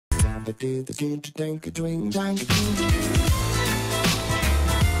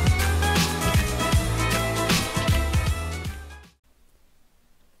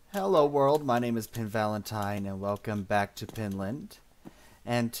Hello world, my name is Pin Valentine and welcome back to Pinland.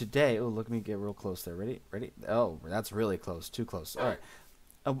 And today, oh look at me get real close there, ready? Ready? Oh, that's really close, too close. Alright,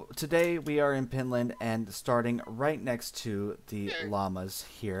 today we are in Pinland and starting right next to the llamas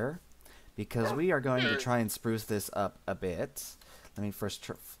here. Because we are going to try and spruce this up a bit. Let me first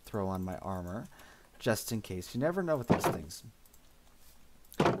throw on my armor, just in case. You never know with these things.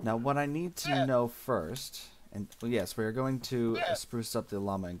 Now what I need to know first... And well, yes, we're going to spruce up the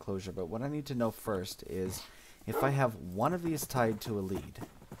llama enclosure, but what I need to know first is if I have one of these tied to a lead.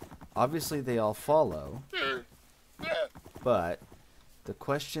 Obviously they all follow, but the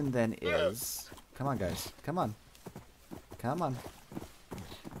question then is, come on guys, come on, come on,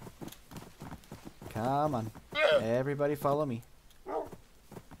 come on, everybody follow me.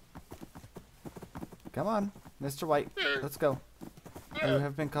 Come on, Mr. White, let's go. You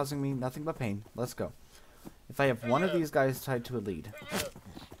have been causing me nothing but pain, let's go. If I have one of these guys tied to a lead,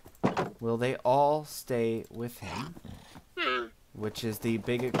 will they all stay with him? Which is the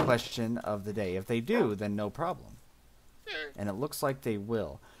big question of the day. If they do, then no problem. And it looks like they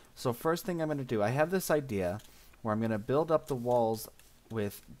will. So first thing I'm going to do, I have this idea where I'm going to build up the walls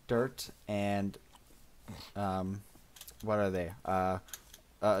with dirt and, what are they?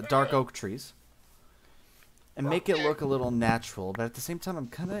 Dark oak trees. And make it look a little natural, but at the same time, I'm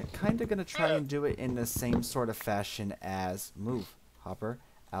kind of gonna try and do it in the same sort of fashion as move, Hopper,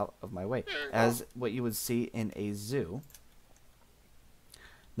 out of my way, as what you would see in a zoo.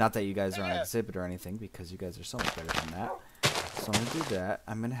 Not that you guys are on exhibit or anything, because you guys are so much better than that. So I'm gonna do that.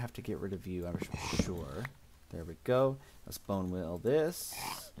 I'm gonna have to get rid of you, I'm sure. There we go. Let's bone wheel this,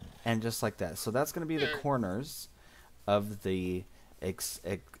 and just like that. So that's gonna be the corners of the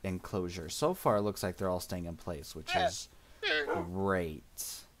enclosure. So far it looks like they're all staying in place, which is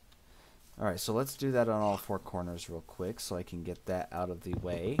great. Alright, so let's do that on all four corners real quick so I can get that out of the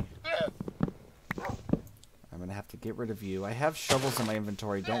way. I'm gonna have to get rid of you. I have shovels in my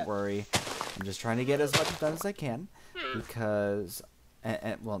inventory, don't worry. I'm just trying to get as much done as I can because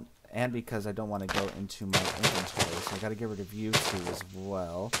and because I don't want to go into my inventory, so I gotta get rid of you two as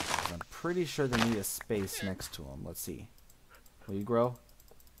well. I'm pretty sure they need a space next to them. Let's see. Will you grow?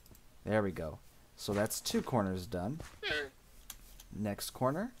 There we go. So that's two corners done. Next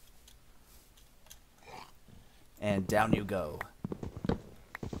corner. And down you go.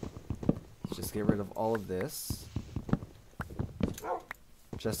 Let's just get rid of all of this.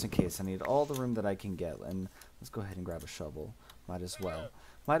 Just in case. I need all the room that I can get. And let's go ahead and grab a shovel. Might as well.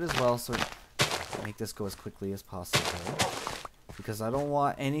 Might as well, so make this go as quickly as possible. Because I don't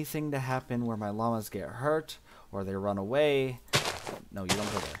want anything to happen where my llamas get hurt or they run away. No, you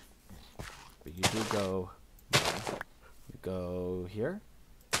don't go there. But you do go... You go here.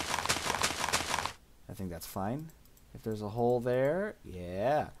 I think that's fine. If there's a hole there,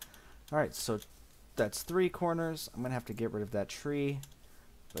 yeah. Alright, so that's three corners. I'm going to have to get rid of that tree.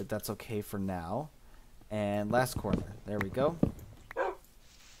 But that's okay for now. And last corner. There we go.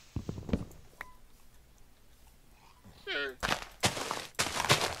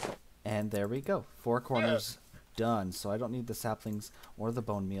 And there we go. Four corners done. So I don't need the saplings or the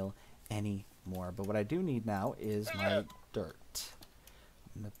bone meal anymore. But what I do need now is my dirt.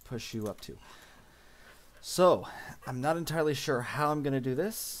 I'm going to push you up too. So I'm not entirely sure how I'm going to do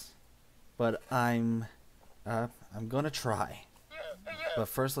this, but I'm going to try. But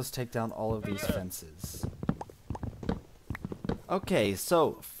first let's take down all of these fences. Okay,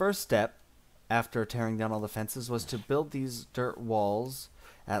 so first step after tearing down all the fences was to build these dirt walls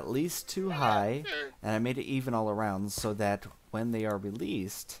at least too high, and I made it even all around so that when they are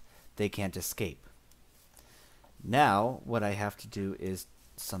released, they can't escape. Now, what I have to do is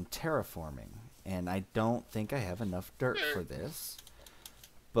some terraforming, and I don't think I have enough dirt for this,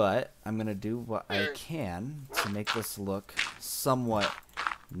 but I'm going to do what I can to make this look somewhat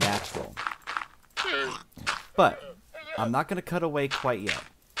natural. But I'm not going to cut away quite yet.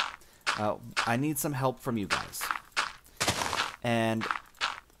 I need some help from you guys. And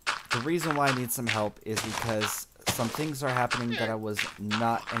the reason why I need some help is because some things are happening that I was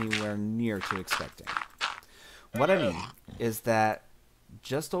not anywhere near to expecting. What I mean is that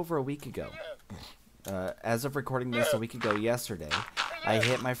just over a week ago, as of recording this a week ago yesterday, I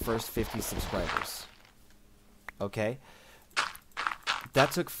hit my first 50 subscribers. Okay?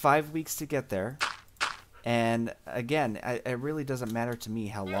 That took 5 weeks to get there. And again, it really doesn't matter to me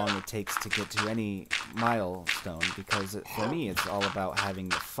how long it takes to get to any milestone, because for me it's all about having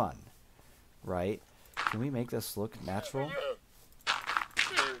the fun, right? Can we make this look natural?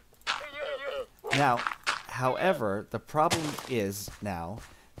 Now, however, the problem is now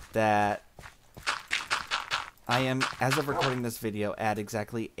that I am, as of recording this video, at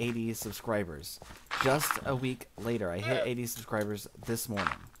exactly 80 subscribers. Just a week later, I hit 80 subscribers this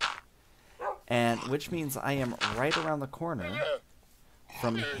morning. And which means I am right around the corner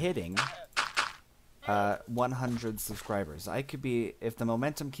from hitting 100 subscribers. I could be, if the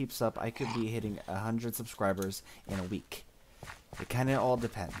momentum keeps up, I could be hitting 100 subscribers in a week. It kind of all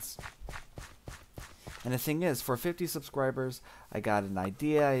depends. And the thing is, for 50 subscribers, I got an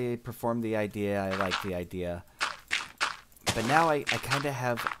idea, I performed the idea, I liked the idea. But now I kind of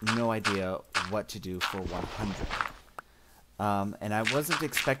have no idea what to do for 100. And I wasn't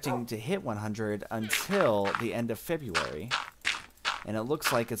expecting to hit 100 until the end of February. And it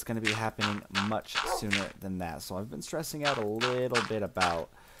looks like it's going to be happening much sooner than that. So I've been stressing out a little bit about,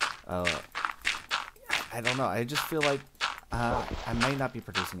 I don't know, I just feel like I might not be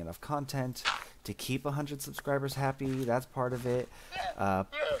producing enough content to keep 100 subscribers happy. That's part of it.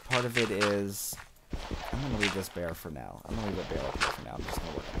 Part of it is, I'm going to leave this bear for now. I'm going to leave the bear up here for now. I'm just going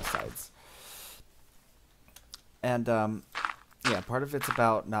to work on the sides. And, yeah, part of it's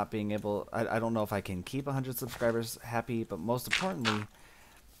about not being able, I don't know if I can keep 100 subscribers happy, but most importantly,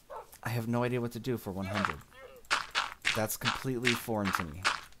 I have no idea what to do for 100. That's completely foreign to me.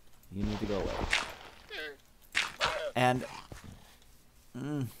 You need to go away. And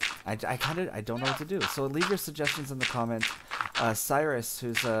I don't know what to do. So leave your suggestions in the comments. Cyrus,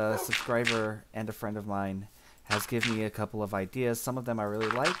 who's a subscriber and a friend of mine, has given me a couple of ideas. Some of them I really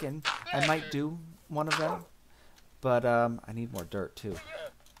like, and I might do one of them. But I need more dirt too.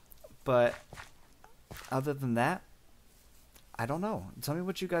 But other than that, I don't know. Tell me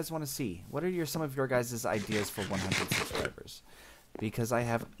what you guys want to see. What are some of your guys' ideas for 100 subscribers? Because I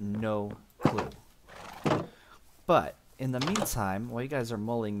have no clue. But in the meantime, while you guys are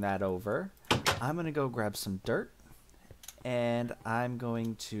mulling that over, I'm going to go grab some dirt. And I'm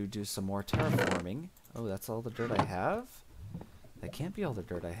going to do some more terraforming. Oh, that's all the dirt I have? That can't be all the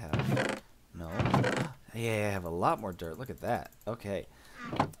dirt I have. No. Yeah, I have a lot more dirt. Look at that. Okay.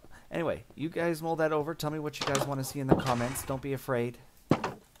 Anyway, you guys mull that over. Tell me what you guys want to see in the comments. Don't be afraid.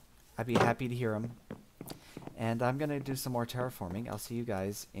 I'd be happy to hear them. And I'm going to do some more terraforming. I'll see you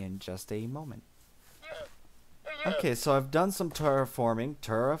guys in just a moment. Okay, so I've done some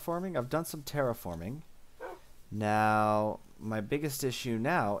terraforming. I've done some terraforming. Now, my biggest issue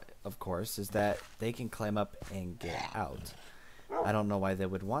now, of course, is that they can climb up and get out. I don't know why they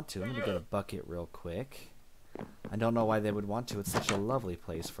would want to. I'm going to get a bucket real quick. I don't know why they would want to. It's such a lovely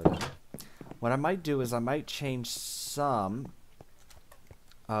place for them. What I might do is I might change some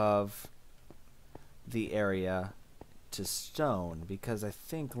of the area to stone, because I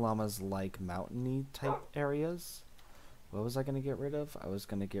think llamas like mountainy type areas. What was I going to get rid of? I was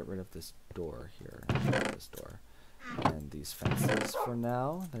going to get rid of this door here. This door. And these fences for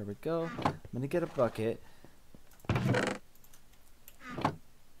now. There we go. I'm going to get a bucket.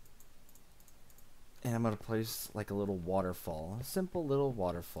 And I'm going to place like a little waterfall. A simple little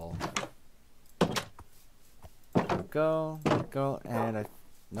waterfall. There we go. There we go. And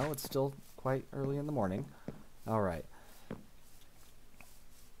no, it's still quite early in the morning. Alright.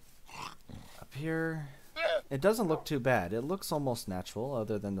 Up here. It doesn't look too bad. It looks almost natural,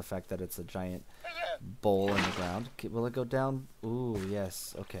 other than the fact that it's a giant bowl in the ground. Will it go down? Ooh,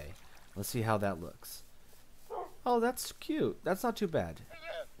 yes. Okay. Let's see how that looks. Oh, that's cute. That's not too bad.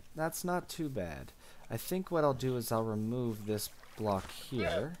 That's not too bad. I think what I'll do is I'll remove this block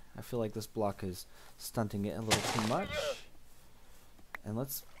here. I feel like this block is stunting it a little too much. And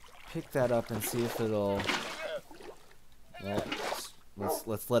let's pick that up and see if it'll... Well,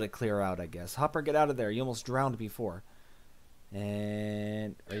 let's let it clear out, I guess. Hopper, get out of there. You almost drowned before.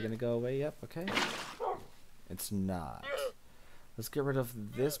 And are you going to go away? Yep, okay. It's not. Let's get rid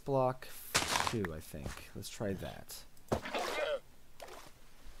of this block too, I think. Let's try that.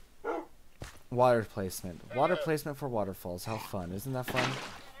 Water placement. Water placement for waterfalls. How fun. Isn't that fun?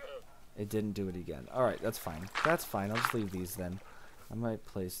 It didn't do it again. Alright, that's fine. That's fine. I'll just leave these then. I might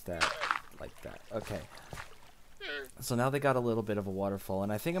place that like that. Okay. So now they got a little bit of a waterfall.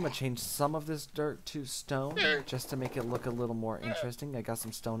 And I think I'm going to change some of this dirt to stone just to make it look a little more interesting. I got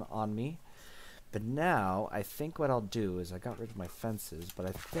some stone on me. But now, I think what I'll do is I got rid of my fences, but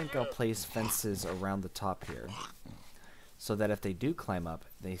I think I'll place fences around the top here. So that if they do climb up,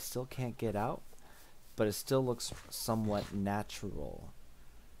 they still can't get out, but it still looks somewhat natural.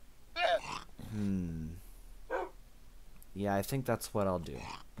 Yeah, I think that's what I'll do.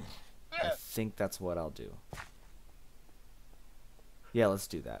 I think that's what I'll do. Yeah, let's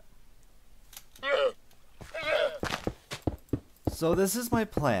do that. So this is my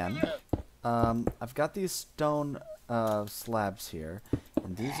plan. I've got these stone slabs here,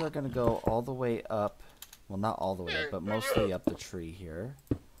 and these are going to go all the way up. Well, not all the way up, but mostly up the tree here.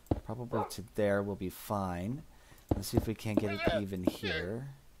 Probably to there will be fine. Let's see if we can't get it even here.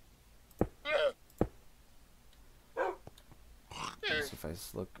 Let's see if I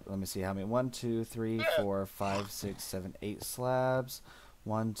look. Let me see how many. 1, 2, 3, 4, 5, 6, 7, 8 slabs.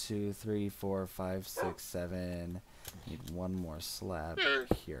 1, 2, 3, 4, 5, 6, 7. Need one more slab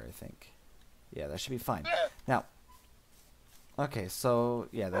here, I think. Yeah, that should be fine. Now, okay, so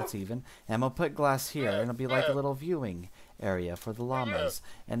yeah, that's even. And I'm gonna put glass here, and it'll be like a little viewing area for the llamas.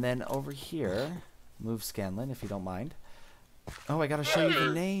 And then over here, move Scanlan if you don't mind. Oh, I gotta show you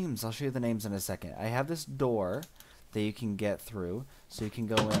the names. I'll show you the names in a second. I have this door that you can get through, so you can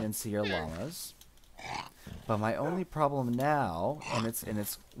go in and see your llamas. But my only problem now, and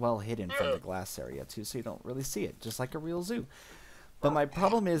it's well hidden from the glass area too, so you don't really see it, just like a real zoo. But my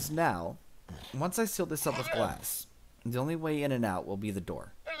problem is now, once I seal this up with glass, the only way in and out will be the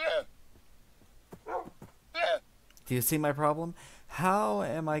door. Do you see my problem? How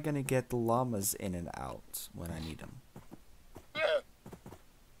am I going to get the llamas in and out when I need them?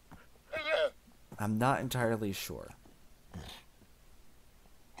 I'm not entirely sure.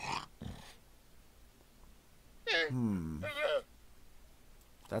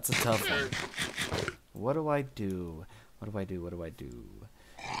 That's a tough one. What do I do? What do I do? What do I do?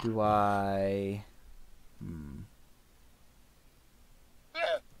 Do I...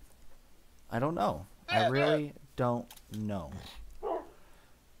 I don't know. I really don't know.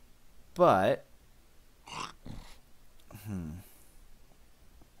 But...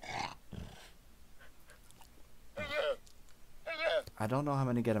 I don't know how I'm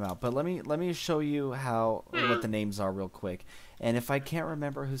gonna get them out, but let me show you what the names are real quick. And if I can't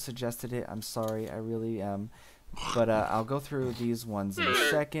remember who suggested it, I'm sorry. I really am. But I'll go through these ones in a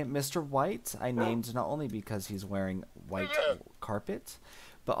second. Mr. White, I named not only because he's wearing white carpet,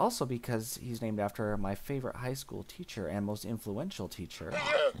 but also because he's named after my favorite high school teacher and most influential teacher,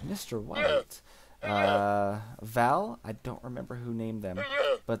 Mr. White. Val, I don't remember who named them,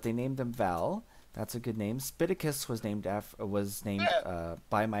 but they named them Val. That's a good name. Spiticus was named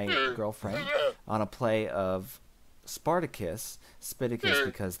by my girlfriend on a play of Spartacus. Spiticus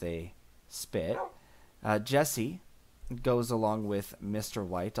because they spit. Jesse goes along with Mr.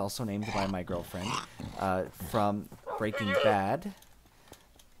 White, also named by my girlfriend, from Breaking Bad.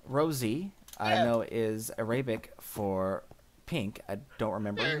 Rosie, I know, is Arabic for pink. I don't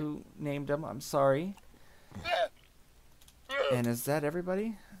remember who named him. I'm sorry. And is that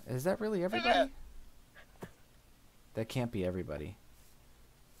everybody? Is that really everybody? That can't be everybody.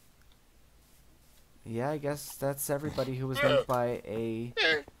 Yeah, I guess that's everybody who was named by a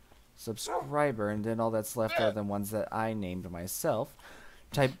subscriber, and then all that's left are the ones that I named myself.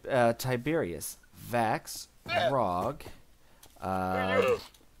 Tiberius, Vax, Rog,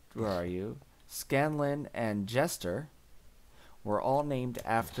 where are you? Scanlan and Jester were all named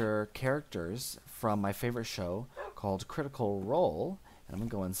after characters from my favorite show called Critical Role. And I'm gonna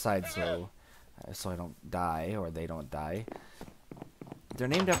go inside so I don't die, or they don't die. They're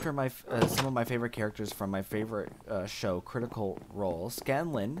named after some of my favorite characters from my favorite show, Critical Role.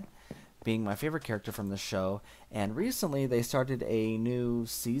 Scanlan being my favorite character from the show, and recently they started a new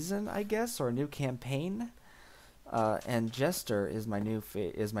season, I guess, or a new campaign. And Jester is my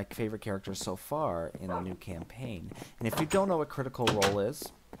my favorite character so far in the new campaign. And if you don't know what Critical Role is,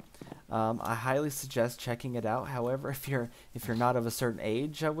 I highly suggest checking it out. However, if you're not of a certain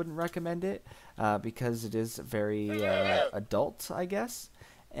age, I wouldn't recommend it because it is very adult, I guess.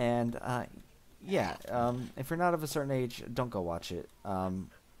 And yeah, if you're not of a certain age, don't go watch it.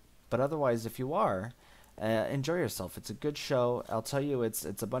 But otherwise, if you are, enjoy yourself. It's a good show. I'll tell you, it's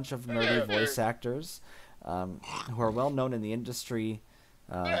a bunch of nerdy voice actors who are well known in the industry.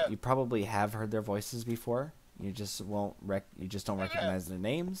 You probably have heard their voices before. You just don't recognize their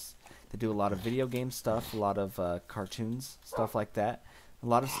names. They do a lot of video game stuff, a lot of cartoons, stuff like that. A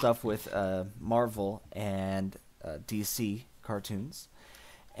lot of stuff with Marvel and DC cartoons.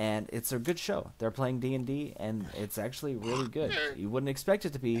 And it's a good show. They're playing D&D, and it's actually really good. You wouldn't expect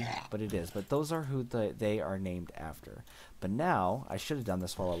it to be, but it is. But those are who they are named after. But now, I should have done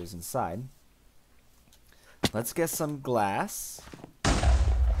this while I was inside. Let's get some glass.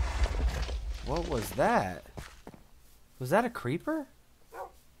 What was that? Was that a creeper?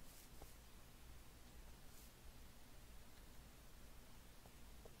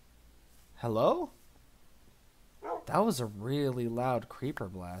 Hello? That was a really loud creeper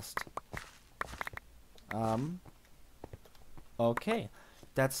blast. Okay.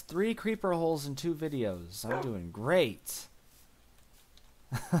 That's 3 creeper holes in 2 videos. I'm doing great.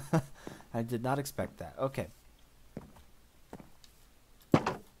 I did not expect that. Okay.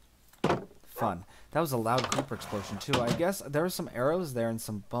 Fun. That was a loud creeper explosion too. I guess there were some arrows there and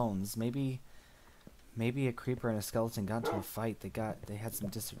some bones. Maybe a creeper and a skeleton got into a fight. They had some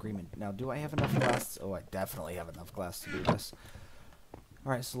disagreement. Now, do I have enough glass? Oh, I definitely have enough glass to do this.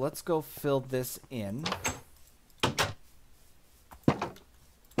 All right, so let's go fill this in.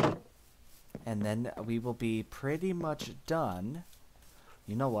 And then we will be pretty much done.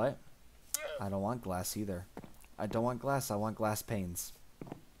 You know what? I don't want glass either. I don't want glass. I want glass panes.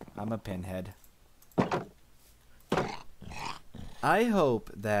 I'm a pinhead. I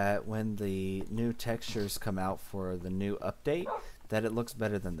hope that when the new textures come out for the new update, that it looks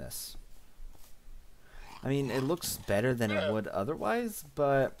better than this. I mean, it looks better than it would otherwise,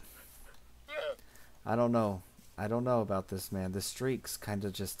 but I don't know. I don't know about this, man. The streaks kind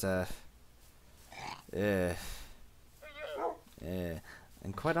of just,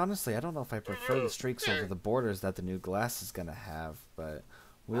 And quite honestly, I don't know if I prefer the streaks over the borders that the new glass is going to have, but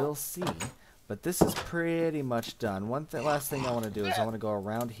we'll see. But this is pretty much done. Last thing I want to do is I want to go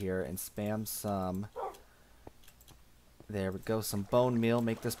around here and spam some... There we go, some bone meal.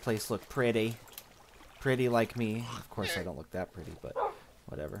 Make this place look pretty. Pretty like me. Of course, I don't look that pretty, but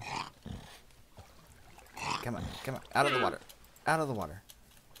whatever. Come on, come on. Out of the water. Out of the water.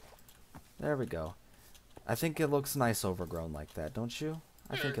 There we go. I think it looks nice overgrown like that, don't you?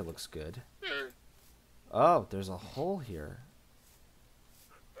 I think it looks good. Oh, there's a hole here.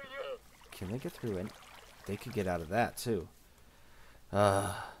 Can they get through it? They could get out of that, too.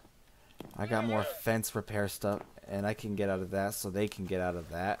 I got more fence repair stuff, and I can get out of that, so they can get out of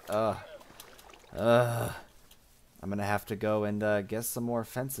that. I'm gonna have to go and get some more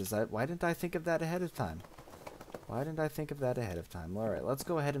fences. Why didn't I think of that ahead of time? Why didn't I think of that ahead of time? Alright, let's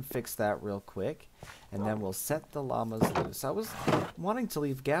go ahead and fix that real quick, and then we'll set the llamas loose. I was wanting to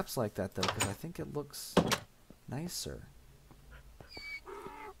leave gaps like that, though, because I think it looks nicer.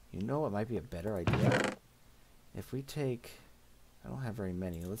 You know what might be a better idea? If we take... I don't have very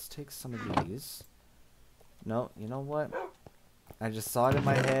many. Let's take some of these. No, you know what? I just saw it in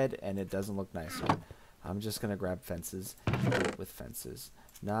my head, and it doesn't look nicer. I'm just going to grab fences and do it with fences.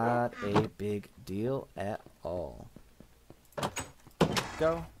 Not a big deal at all.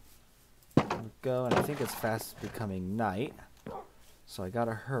 Go. Go, and I think it's fast becoming night. So I got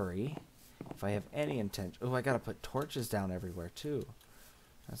to hurry. If I have any intention... Oh, I got to put torches down everywhere, too.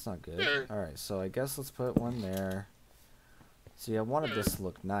 That's not good. Alright, so I guess let's put one there. See, I wanted this to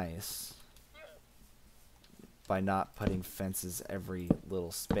look nice by not putting fences every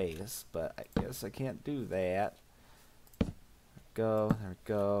little space, but I guess I can't do that. Go, there we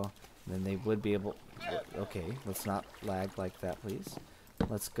go. And then they would be able... Okay, let's not lag like that, please.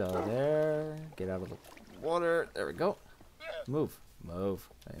 Let's go there. Get out of the water. There we go. Move. Move.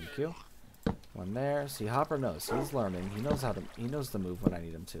 Thank you. One there. See, Hopper knows. He's learning. He knows how to... He knows the move when I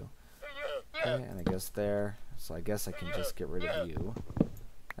need him to. Okay, and I guess there. So I guess I can just get rid of you.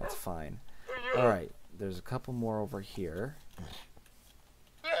 That's fine. Alright, there's a couple more over here.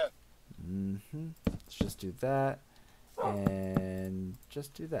 Let's just do that. And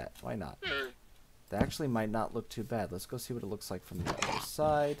just do that. Why not? That actually might not look too bad. Let's go see what it looks like from the other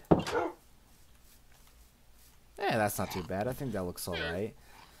side. Yeah, that's not too bad. I think that looks alright.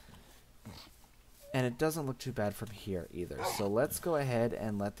 And it doesn't look too bad from here either. So let's go ahead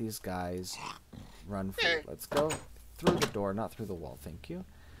and let these guys run free. Let's go through the door, not through the wall. Thank you.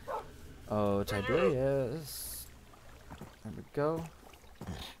 Oh, Tiberius. There we go.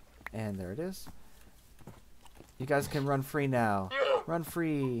 And there it is. You guys can run free now. Run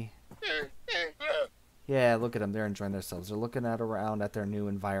free. Yeah, look at them. They're enjoying themselves. They're looking around at their new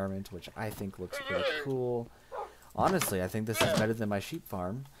environment, which I think looks pretty cool. Honestly, I think this is better than my sheep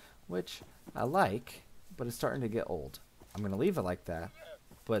farm, which I like, but it's starting to get old. I'm going to leave it like that,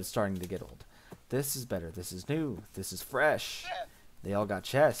 but it's starting to get old. This is better. This is new. This is fresh. They all got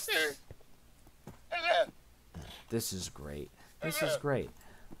chests. This is great. This is great.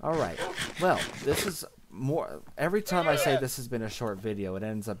 Alright. Well, this is more... Every time I say this has been a short video, it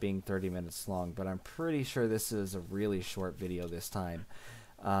ends up being 30 minutes long, but I'm pretty sure this is a really short video this time.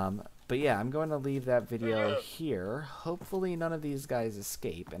 But yeah, I'm going to leave that video here. Hopefully none of these guys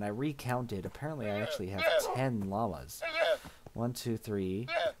escape. And I recounted. Apparently I actually have 10 llamas. 1, 2, 3,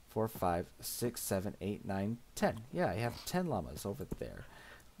 4, 5, 6, 7, 8, 9, 10. Yeah, I have 10 llamas over there.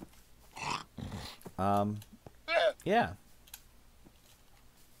 Yeah.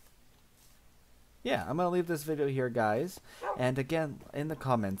 Yeah, I'm going to leave this video here, guys. And again, in the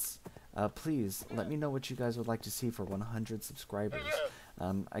comments, please let me know what you guys would like to see for 100 subscribers.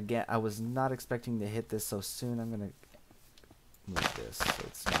 Again, I was not expecting to hit this so soon. I'm going to move this so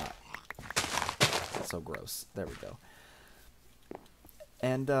it's not so gross. There we go.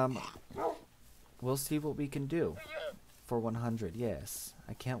 And we'll see what we can do for 100. Yes,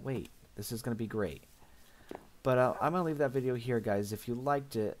 I can't wait. This is gonna be great. But I'm gonna leave that video here, guys. If you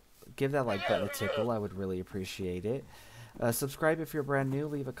liked it, give that like button a tickle. I would really appreciate it. Subscribe if you're brand new.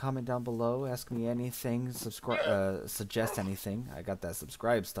 Leave a comment down below. Ask me anything. Subscribe. Suggest anything. I got that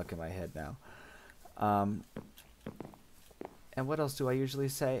subscribe stuck in my head now. And what else do I usually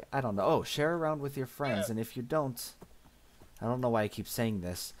say? I don't know. Oh, share around with your friends. And if you don't, I don't know why I keep saying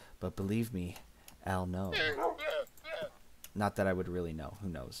this, but believe me, I'll know. Not that I would really know. Who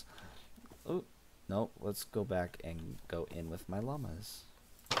knows? Oh, no. Let's go back and go in with my llamas.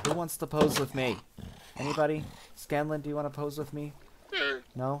 Who wants to pose with me? Anybody? Scanlan, do you want to pose with me?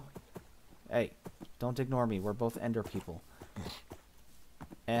 No? Hey, don't ignore me. We're both Ender people.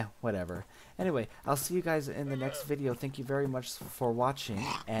 Whatever. Anyway, I'll see you guys in the next video. Thank you very much for watching,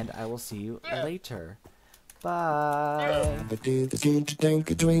 and I will see you later. Bye!